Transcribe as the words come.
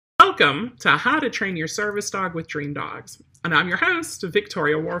Welcome to How to Train Your Service Dog with Dream Dogs. And I'm your host,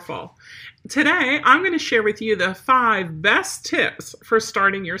 Victoria Warfel. Today, I'm going to share with you the 5 best tips for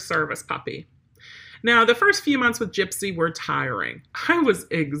starting your service puppy. Now, the first few months with Gypsy were tiring. I was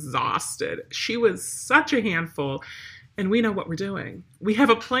exhausted. She was such a handful, and we know what we're doing. We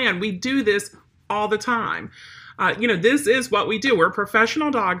have a plan. We do this all the time. This is what we do. We're professional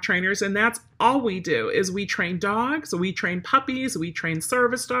dog trainers, and that's all we do is we train dogs, we train puppies, we train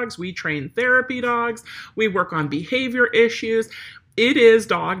service dogs, we train therapy dogs, we work on behavior issues. It is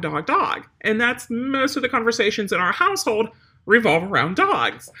dog, dog, dog. And that's most of the conversations in our household revolve around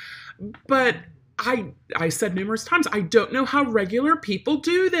dogs. But I said numerous times, I don't know how regular people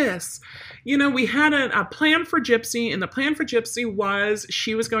do this. We had a plan for Gypsy, and the plan for Gypsy was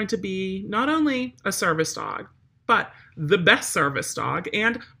she was going to be not only a service dog, but the best service dog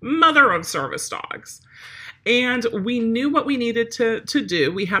and mother of service dogs. And we knew what we needed to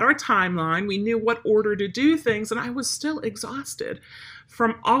do. We had our timeline. We knew what order to do things. And I was still exhausted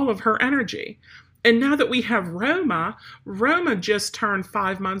from all of her energy. And now that we have Roma just turned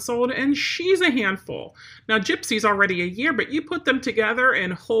 5 months old, and she's a handful. Now, Gypsy's already a year, but you put them together,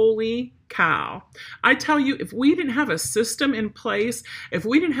 and holy cow. I tell you, if we didn't have a system in place, if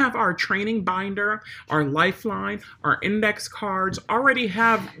we didn't have our training binder, our lifeline, our index cards, already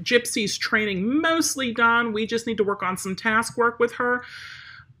have Gypsy's training mostly done, we just need to work on some task work with her,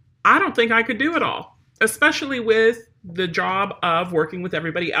 I don't think I could do it all, especially with the job of working with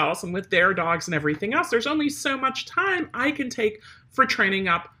everybody else and with their dogs and everything else. There's only so much time I can take for training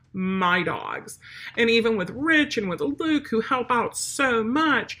up my dogs. And even with Rich and with Luke, who help out so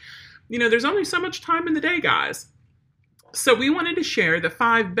much, there's only so much time in the day, guys. So we wanted to share the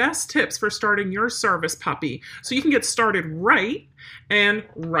 5 best tips for starting your service puppy so you can get started right and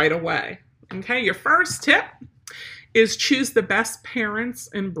right away. Okay, your first tip is choose the best parents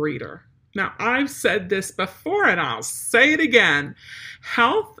and breeder. Now, I've said this before, and I'll say it again.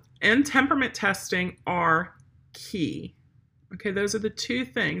 Health and temperament testing are key. Okay, those are the 2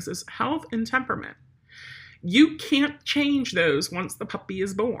 things, is health and temperament. You can't change those once the puppy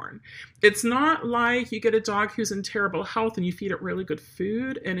is born. It's not like you get a dog who's in terrible health and you feed it really good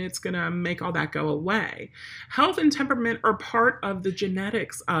food and it's going to make all that go away. Health and temperament are part of the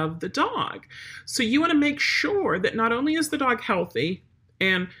genetics of the dog. So you want to make sure that not only is the dog healthy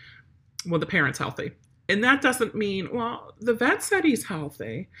and the parent's healthy. And that doesn't mean, the vet said he's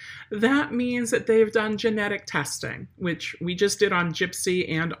healthy. That means that they've done genetic testing, which we just did on Gypsy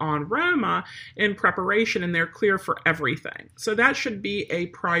and on Roma in preparation, and they're clear for everything. So that should be a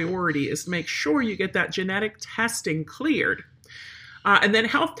priority, is to make sure you get that genetic testing cleared. And then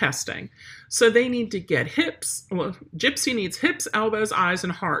health testing. So they need to get hips. Well, Gypsy needs hips, elbows, eyes,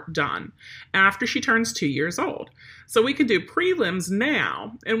 and heart done after she turns 2 years old. So we can do prelims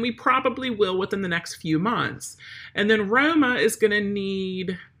now, and we probably will within the next few months. And then Roma is going to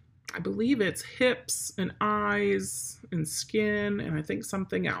need, I believe it's hips and eyes and skin, and I think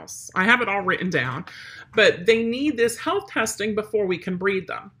something else. I have it all written down. But they need this health testing before we can breed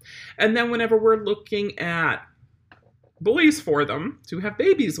them. And then whenever we're looking at boys for them to have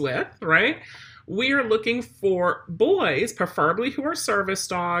babies with, right? We are looking for boys, preferably who are service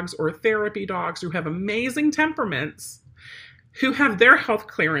dogs or therapy dogs, who have amazing temperaments, who have their health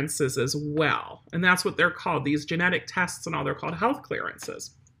clearances as well. And that's what they're called. These genetic tests and all, they're called health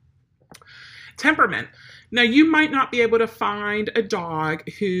clearances. Temperament. Now, you might not be able to find a dog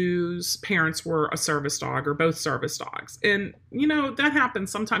whose parents were a service dog or both service dogs. And, that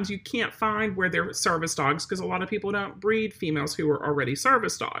happens. Sometimes you can't find where they're service dogs because a lot of people don't breed females who are already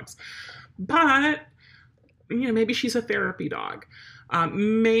service dogs. But, maybe she's a therapy dog.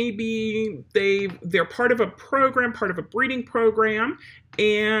 Maybe they're part of a program, part of a breeding program,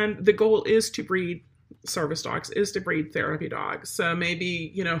 and the goal is to breed service dogs, is to breed therapy dogs. So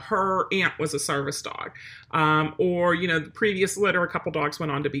maybe, her aunt was a service dog. Or, the previous litter, a couple dogs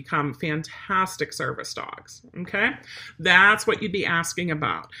went on to become fantastic service dogs. Okay. That's what you'd be asking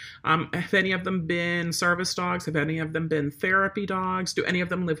about. Have any of them been service dogs? Have any of them been therapy dogs? Do any of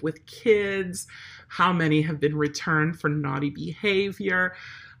them live with kids? How many have been returned for naughty behavior?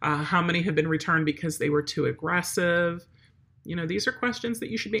 How many have been returned because they were too aggressive? These are questions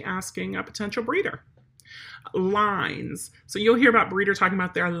that you should be asking a potential breeder. Lines. So you'll hear about breeder talking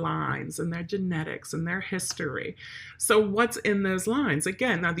about their lines and their genetics and their history. So what's in those lines?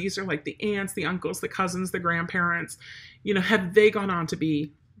 Again, now these are like the aunts, the uncles, the cousins, the grandparents. Have they gone on to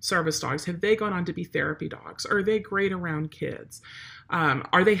be service dogs? Have they gone on to be therapy dogs? Are they great around kids?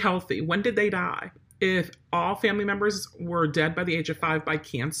 Are they healthy? When did they die? If all family members were dead by the age of 5 by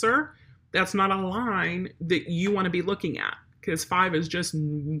cancer, that's not a line that you want to be looking at. because 5 is just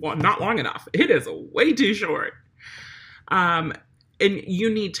not long enough. It is way too short. And you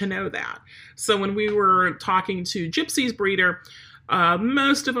need to know that. So when we were talking to Gypsy's breeder,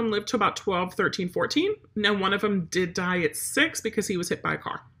 most of them lived to about 12, 13, 14. Now, one of them did die at 6 because he was hit by a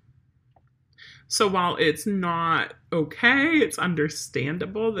car. So while it's not okay, it's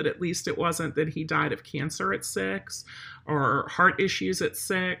understandable that at least it wasn't that he died of cancer at 6 or heart issues at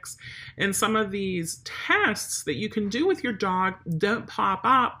 6. And some of these tests that you can do with your dog don't pop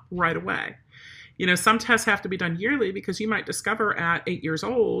up right away. You know, some tests have to be done yearly because you might discover at 8 years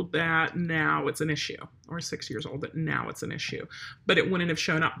old that now it's an issue, or 6 years old that now it's an issue, but it wouldn't have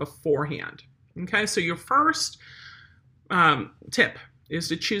shown up beforehand. Okay, so your first tip is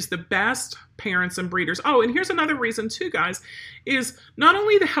to choose the best parents and breeders. Oh, and here's another reason too, guys, is not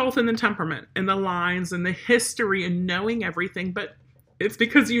only the health and the temperament and the lines and the history and knowing everything, but it's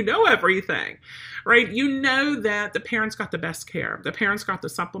because you know everything, right? You know that the parents got the best care. The parents got the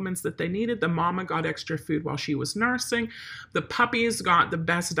supplements that they needed. The mama got extra food while she was nursing. The puppies got the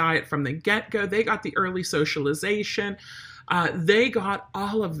best diet from the get-go. They got the early socialization. They got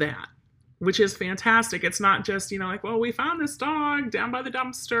all of that, which is fantastic. It's not just, you know, like, well, we found this dog down by the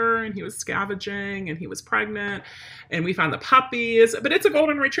dumpster and he was scavenging and he was pregnant and we found the puppies, but it's a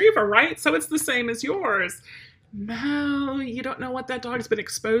golden retriever, right? So it's the same as yours. No, you don't know what that dog's been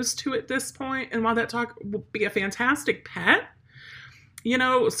exposed to at this point. And while that dog will be a fantastic pet, you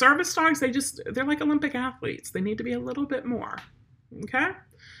know, service dogs, they're like Olympic athletes. They need to be a little bit more. Okay.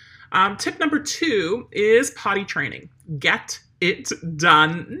 Tip number 2 is potty training. Get it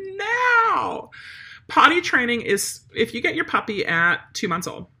done now. Potty training is, if you get your puppy at 2 months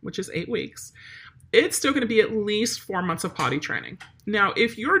old, which is 8 weeks, it's still going to be at least 4 months of potty training. Now,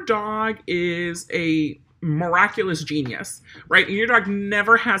 if your dog is a miraculous genius, right, and your dog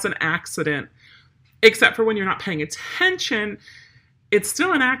never has an accident, except for when you're not paying attention, it's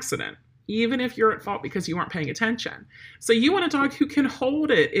still an accident, even if you're at fault because you weren't paying attention. So you want a dog who can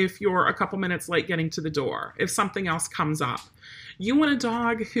hold it if you're a couple minutes late getting to the door, if something else comes up. You want a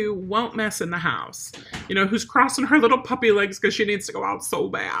dog who won't mess in the house, you know, who's crossing her little puppy legs because she needs to go out so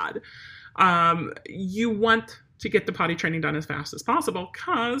bad. You want to get the potty training done as fast as possible,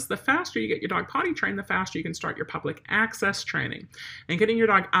 because the faster you get your dog potty trained, the faster you can start your public access training. And getting your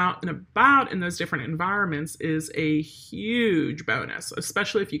dog out and about in those different environments is a huge bonus,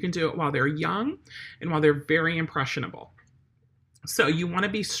 especially if you can do it while they're young and while they're very impressionable. So you want to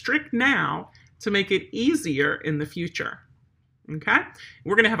be strict now to make it easier in the future. Okay?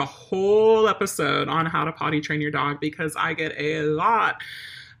 We're going to have a whole episode on how to potty train your dog, because I get a lot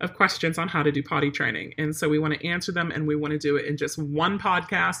of questions on how to do potty training. And so we want to answer them, and we want to do it in just one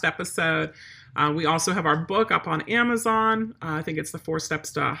podcast episode. We also have our book up on Amazon. I think it's the 4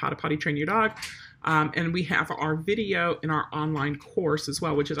 Steps to How to Potty Train Your Dog. And we have our video in our online course as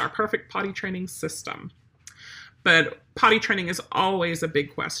well, which is our perfect potty training system. But potty training is always a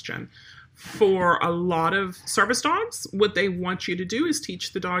big question. For a lot of service dogs, what they want you to do is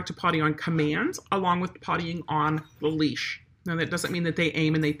teach the dog to potty on command, along with pottying on the leash. Now, that doesn't mean that they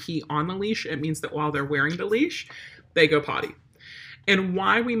aim and they pee on the leash. It means that while they're wearing the leash, they go potty. And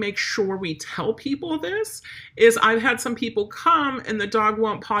why we make sure we tell people this is I've had some people come and the dog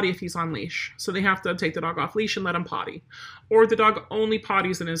won't potty if he's on leash. So they have to take the dog off leash and let him potty. Or the dog only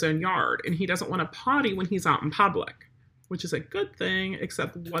potties in his own yard and he doesn't want to potty when he's out in public, which is a good thing,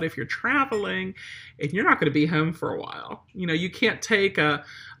 except what if you're traveling and you're not going to be home for a while? You know, you can't take a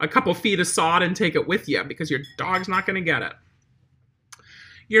couple feet of sod and take it with you because your dog's not going to get it.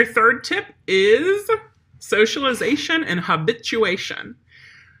 Your third tip is socialization and habituation.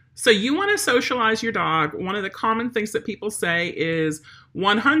 So you want to socialize your dog. One of the common things that people say is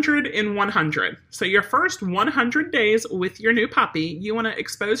 100 in 100. So your first 100 days with your new puppy, you want to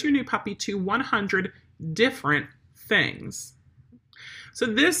expose your new puppy to 100 different things. So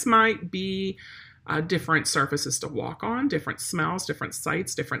this might be different surfaces to walk on, different smells, different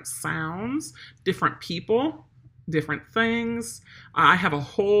sights, different sounds, different people, different things. I have a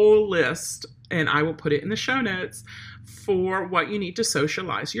whole list, and I will put it in the show notes, for what you need to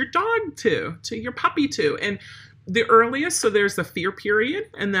socialize your dog to your puppy to. And the earliest, so there's the fear period,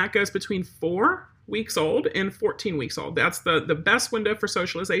 and that goes between 4 weeks old and 14 weeks old. That's the best window for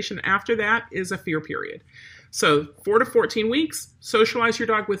socialization. After that is a fear period. So 4 to 14 weeks, socialize your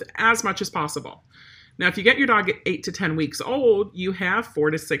dog with as much as possible. Now, if you get your dog at 8 to 10 weeks old, you have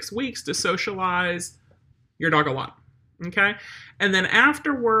 4 to 6 weeks to socialize your dog a lot. Okay? And then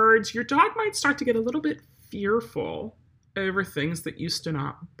afterwards, your dog might start to get a little bit fearful over things that used to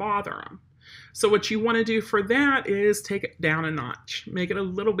not bother them. So what you want to do for that is take it down a notch, make it a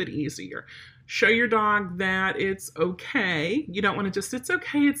little bit easier. Show your dog that it's okay. You don't want to just, it's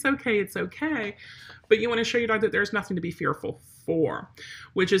okay, it's okay, it's okay. But you want to show your dog that there's nothing to be fearful for,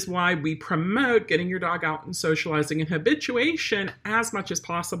 which is why we promote getting your dog out and socializing and habituation as much as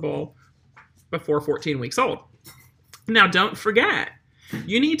possible before 14 weeks old. Now, don't forget,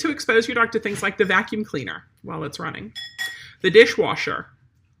 you need to expose your dog to things like the vacuum cleaner while it's running, the dishwasher,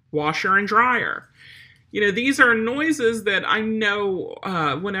 washer and dryer. You know, these are noises that I know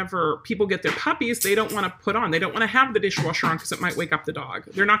whenever people get their puppies, they don't want to put on. They don't want to have the dishwasher on because it might wake up the dog.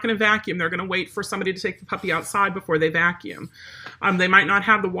 They're not going to vacuum. They're going to wait for somebody to take the puppy outside before they vacuum. They might not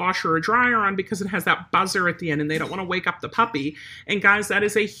have the washer or dryer on because it has that buzzer at the end and they don't want to wake up the puppy. And guys, that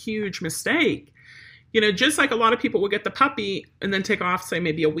is a huge mistake. You know, just like a lot of people will get the puppy and then take off, say,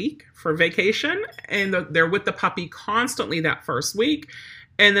 maybe a week for vacation, and they're with the puppy constantly that first week,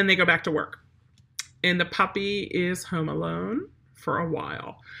 and then they go back to work. And the puppy is home alone for a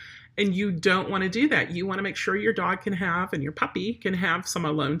while. And you don't want to do that. You want to make sure your dog can have, and your puppy can have, some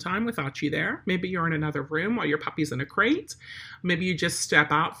alone time without you there. Maybe you're in another room while your puppy's in a crate. Maybe you just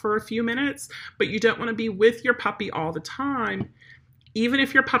step out for a few minutes, but you don't want to be with your puppy all the time, even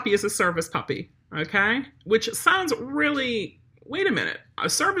if your puppy is a service puppy, okay? Which sounds really, wait a minute, a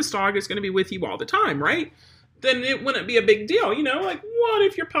service dog is going to be with you all the time, right? Then it wouldn't be a big deal. You know, like, what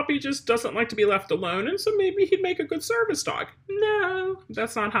if your puppy just doesn't like to be left alone, and so maybe he'd make a good service dog? No,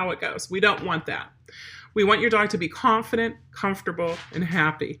 that's not how it goes. We don't want that. We want your dog to be confident, comfortable, and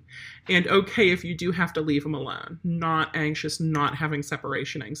happy, and okay if you do have to leave him alone, not anxious, not having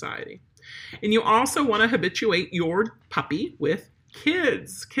separation anxiety. And you also want to habituate your puppy with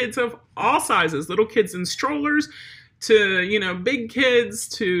kids of all sizes, little kids in strollers to, you know, big kids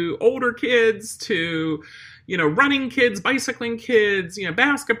to older kids to, you know, running kids, bicycling kids, you know,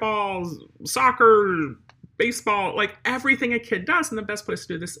 basketball, soccer, baseball, like everything a kid does. And the best place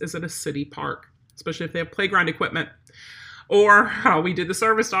to do this is at a city park, especially if they have playground equipment. Or how we do the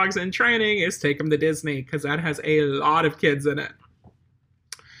service dogs in training is take them to Disney, because that has a lot of kids in it.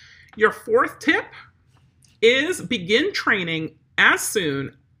 Your fourth tip is begin training as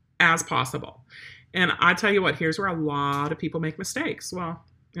soon as possible. And I tell you what, here's where a lot of people make mistakes. Well,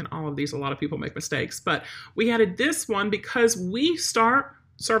 in all of these, a lot of people make mistakes, but we added this one because we start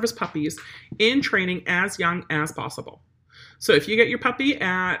service puppies in training as young as possible. So if you get your puppy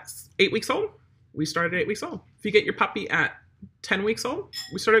at 8 weeks old, we start at 8 weeks old. If you get your puppy at 10 weeks old,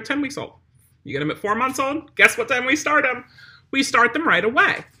 we start at 10 weeks old. You get them at 4 months old, guess what time we start them? We start them right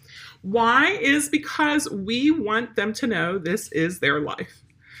away. Why? Is because we want them to know this is their life.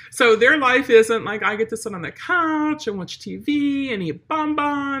 So their life isn't like, I get to sit on the couch and watch TV and eat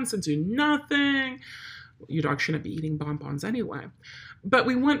bonbons and do nothing. Your dog shouldn't be eating bonbons anyway. But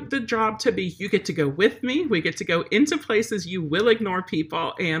we want the job to be, you get to go with me. We get to go into places you will ignore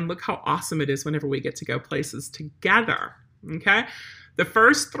people. And look how awesome it is whenever we get to go places together. Okay? The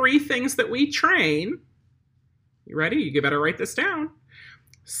first 3 things that we train, you ready? You better write this down.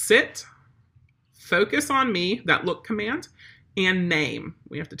 Sit, focus on me, that look command, and name.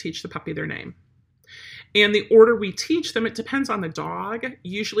 We have to teach the puppy their name. And the order we teach them, it depends on the dog.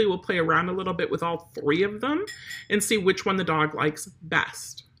 Usually we'll play around a little bit with all 3 of them and see which one the dog likes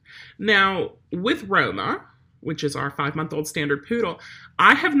best. Now, with Roma, which is our 5-month-old standard poodle,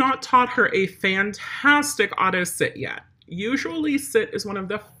 I have not taught her a fantastic auto sit yet. Usually sit is one of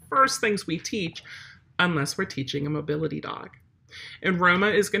the first things we teach unless we're teaching a mobility dog. And Roma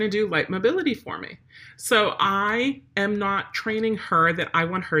is going to do light mobility for me. So I am not training her that I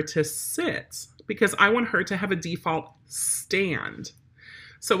want her to sit, because I want her to have a default stand.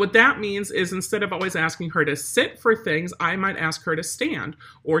 So what that means is, instead of always asking her to sit for things, I might ask her to stand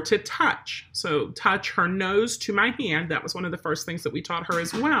or to touch. So touch her nose to my hand. That was one of the first things that we taught her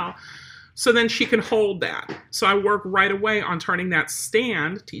as well. So then she can hold that. So I work right away on turning that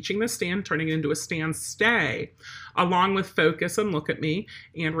stand, teaching the stand, turning it into a stand stay, along with focus and look at me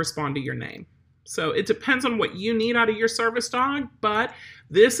and respond to your name. So it depends on what you need out of your service dog, but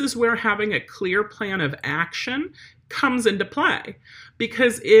this is where having a clear plan of action comes into play.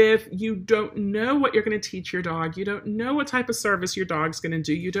 Because if you don't know what you're going to teach your dog, you don't know what type of service your dog's going to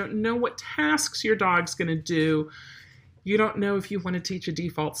do, you don't know what tasks your dog's going to do, you don't know if you want to teach a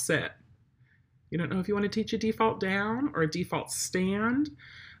default sit. You don't know if you want to teach a default down or a default stand,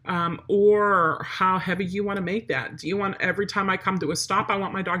 or how heavy you want to make that. Do you want, every time I come to a stop, I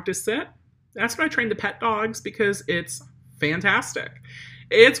want my dog to sit? That's what I train the pet dogs, because it's fantastic.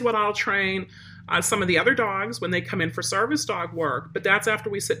 It's what I'll train some of the other dogs when they come in for service dog work, but that's after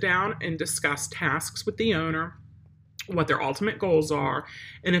we sit down and discuss tasks with the owner, what their ultimate goals are,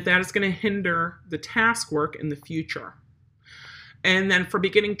 and if that is going to hinder the task work in the future. And then for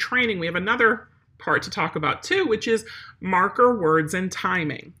beginning training, we have another part to talk about too, which is marker words and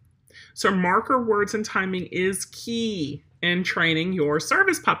timing. So marker words and timing is key in training your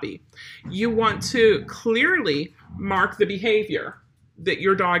service puppy. You want to clearly mark the behavior that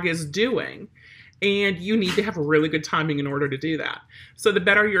your dog is doing, and you need to have really good timing in order to do that. So the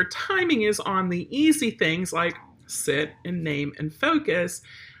better your timing is on the easy things like sit and name and focus,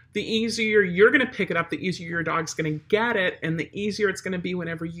 the easier you're going to pick it up, the easier your dog's going to get it, and the easier it's going to be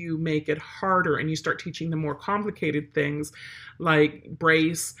whenever you make it harder and you start teaching them more complicated things like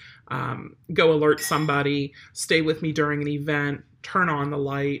brace, go alert somebody, stay with me during an event, turn on the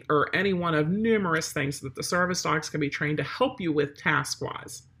light, or any one of numerous things that the service dogs can be trained to help you with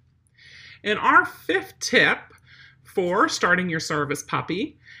task-wise. And our fifth tip for starting your service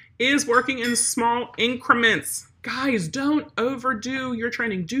puppy is working in small increments. Guys, don't overdo your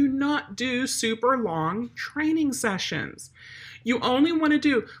training. Do not do super long training sessions. You only want to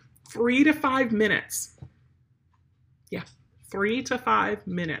do 3 to 5 minutes. Yeah, 3 to 5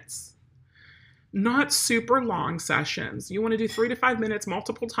 minutes. Not super long sessions. You want to do 3 to 5 minutes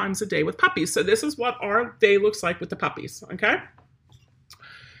multiple times a day with puppies. So this is what our day looks like with the puppies, okay?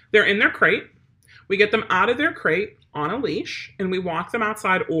 They're in their crate. We get them out of their crate on a leash, and we walk them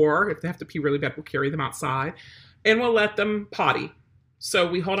outside, or if they have to pee really bad, we'll carry them outside, and we'll let them potty. So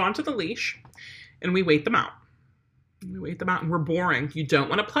we hold on to the leash, and we wait them out. We wait them out, and we're boring. You don't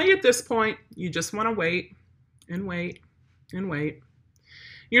want to play at this point. You just want to wait and wait and wait.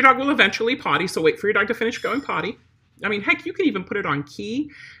 Your dog will eventually potty, so wait for your dog to finish going potty. I mean, heck, you can even put it on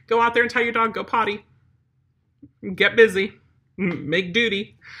key. Go out there and tell your dog, go potty. Get busy. Make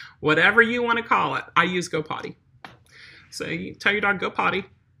duty. Whatever you want to call it. I use go potty. So you tell your dog, go potty.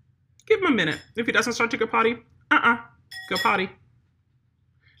 Give him a minute. If he doesn't start to go potty, go potty.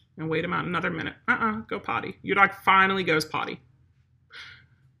 And wait him out another minute. Go potty. Your dog finally goes potty.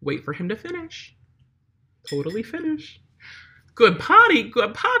 Wait for him to finish. Totally finish. Good potty,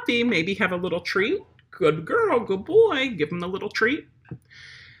 good puppy. Maybe have a little treat. Good girl, good boy. Give him the little treat.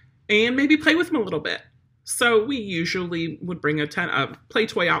 And maybe play with him a little bit. So we usually would bring a play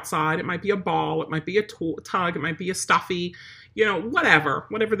toy outside. It might be a ball. It might be a tug. It might be a stuffy. You know, whatever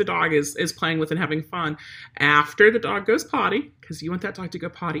the dog is playing with and having fun. After the dog goes potty, because you want that dog to go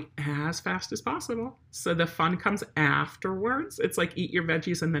potty as fast as possible. So the fun comes afterwards. It's like eat your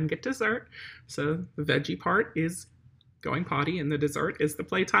veggies and then get dessert. So the veggie part is going potty, and the dessert is the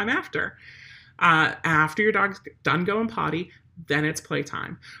playtime after. After your dog's done going potty, then it's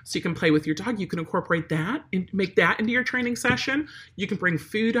playtime. So you can play with your dog. You can incorporate that and make that into your training session. You can bring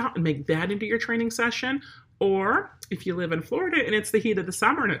food out and make that into your training session. Or if you live in Florida and it's the heat of the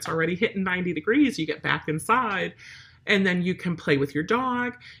summer and it's already hitting 90 degrees, you get back inside and then you can play with your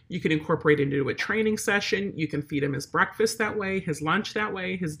dog. You can incorporate it into a training session. You can feed him his breakfast that way, his lunch that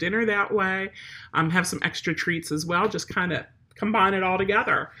way, his dinner that way. Have some extra treats as well. Just kind of combine it all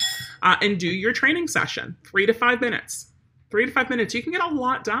together and do your training session. 3 to 5 minutes. 3 to 5 minutes. You can get a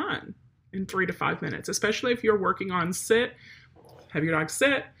lot done in 3 to 5 minutes, especially if you're working on sit. Have your dog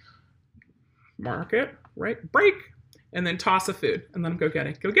sit, mark it, right? Break, and then toss a food and let him go get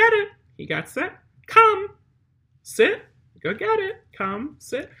it. Go get it. He got sit. Come. Sit. Go get it. Come.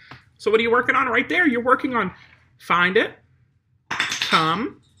 Sit. So what are you working on right there? You're working on find it,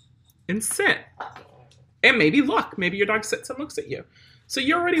 come, and sit. And maybe look. Maybe your dog sits and looks at you. So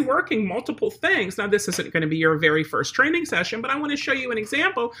you're already working multiple things. Now, this isn't going to be your very first training session, but I want to show you an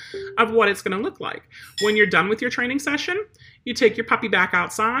example of what it's going to look like. When you're done with your training session, you take your puppy back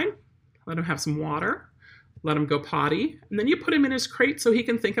outside, let him have some water, let him go potty, and then you put him in his crate so he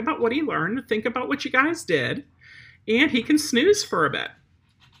can think about what he learned, think about what you guys did, and he can snooze for a bit.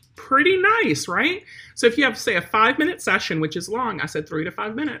 Pretty nice, right? So if you have, say, a 5-minute session, which is long, I said 3 to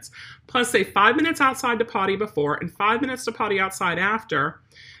 5 minutes, plus, say, 5 minutes outside to potty before and 5 minutes to potty outside after,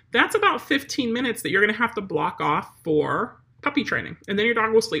 that's about 15 minutes that you're going to have to block off for puppy training. And then your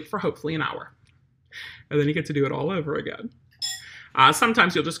dog will sleep for hopefully an hour. And then you get to do it all over again.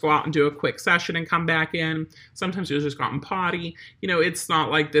 Sometimes you'll just go out and do a quick session and come back in. Sometimes you'll just go out and potty. You know, it's not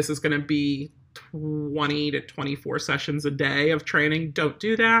like this is going to be 20 to 24 sessions a day of training. Don't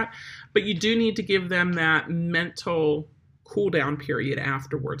do that. But you do need to give them that mental cool down period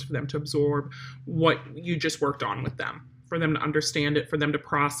afterwards for them to absorb what you just worked on with them, for them to understand it, for them to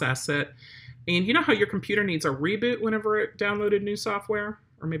process it. And you know how your computer needs a reboot whenever it downloaded new software?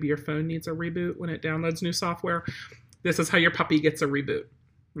 Or maybe your phone needs a reboot when it downloads new software? This is how your puppy gets a reboot.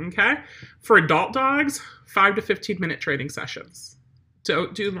 Okay? For adult dogs, 5 to 15 minute training sessions.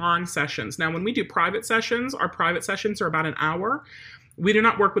 Don't do long sessions. Now, when we do private sessions, our private sessions are about an hour. We do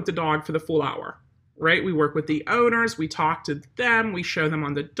not work with the dog for the full hour. right? We work with the owners, we talk to them, we show them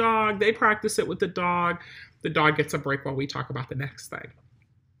on the dog, they practice it with the dog gets a break while we talk about the next thing.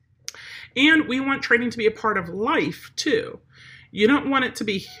 And we want training to be a part of life too. You don't want it to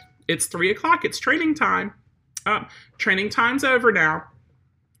be, it's 3 o'clock, it's training time. Training time's over now.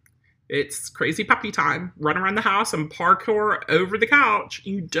 It's crazy puppy time. Run around the house and parkour over the couch.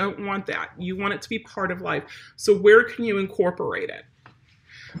 You don't want that. You want it to be part of life. So where can you incorporate it?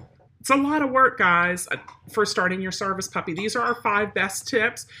 It's a lot of work, guys, for starting your service puppy. These are our 5 best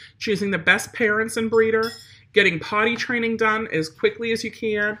tips. Choosing the best parents and breeder, getting potty training done as quickly as you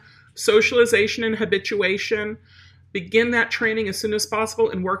can, socialization and habituation, begin that training as soon as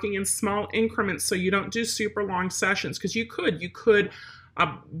possible, and working in small increments so you don't do super long sessions, because you could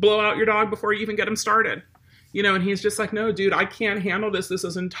blow out your dog before you even get him started. And he's just like, no, dude, I can't handle this. This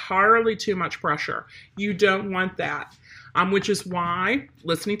is entirely too much pressure. You don't want that. Which is why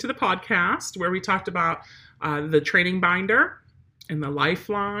listening to the podcast where we talked about the training binder and the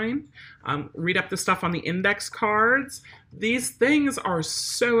lifeline, read up the stuff on the index cards. These things are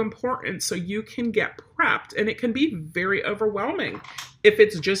so important so you can get prepped, and it can be very overwhelming if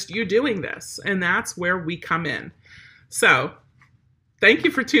it's just you doing this, and that's where we come in. So thank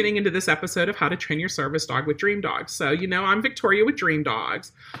you for tuning into this episode of How to Train Your Service Dog with Dream Dogs. So, I'm Victoria with Dream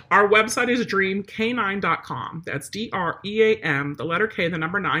Dogs. Our website is dreamk9.com. That's DREAM, the letter K, the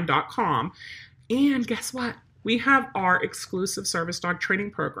number 9.com. And guess what? We have our exclusive service dog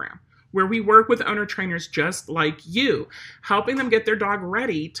training program where we work with owner trainers just like you, helping them get their dog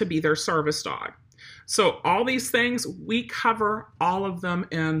ready to be their service dog. So all these things, we cover all of them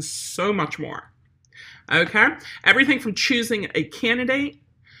and so much more. Okay, everything from choosing a candidate,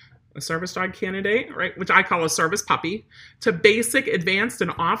 a service dog candidate, right, which I call a service puppy, to basic, advanced,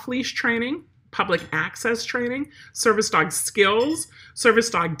 and off-leash training, public access training, service dog skills, service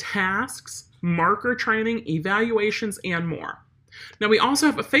dog tasks, marker training, evaluations, and more. Now, we also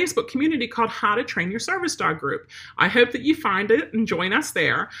have a Facebook community called How to Train Your Service Dog group. I hope that you find it and join us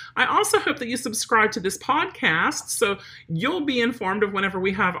there. I also hope that you subscribe to this podcast so you'll be informed of whenever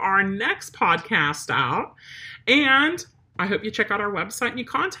we have our next podcast out. And I hope you check out our website and you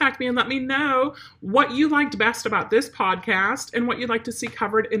contact me and let me know what you liked best about this podcast and what you'd like to see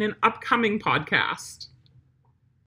covered in an upcoming podcast.